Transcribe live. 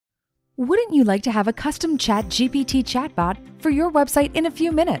Wouldn't you like to have a custom ChatGPT chatbot for your website in a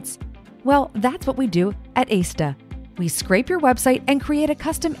few minutes? Well, that's what we do at Aista. We scrape your website and create a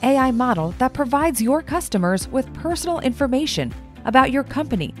custom AI model that provides your customers with personal information about your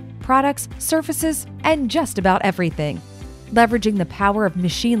company, products, services, and just about everything. Leveraging the power of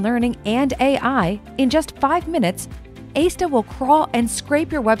machine learning and AI, in just 5 minutes, Aista will crawl and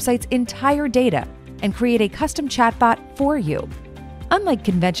scrape your website's entire data and create a custom chatbot for you. Unlike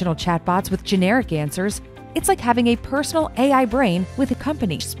conventional chatbots with generic answers, it's like having a personal AI brain with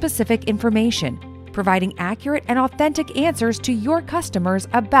company-specific information, providing accurate and authentic answers to your customers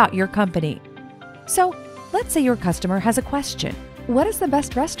about your company. So, let's say your customer has a question. What is the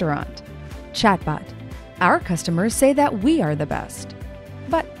best restaurant? Chatbot. Our customers say that we are the best.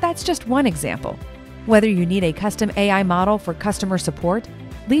 But that's just one example. Whether you need a custom AI model for customer support,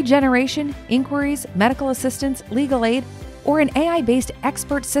 lead generation, inquiries, medical assistance, legal aid, or an AI-based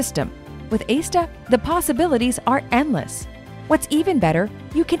expert system, with Aista, the possibilities are endless. What's even better,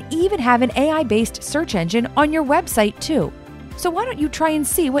 you can even have an AI-based search engine on your website too. So why don't you try and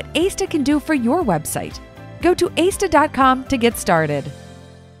see what Aista can do for your website? Go to aista.com to get started.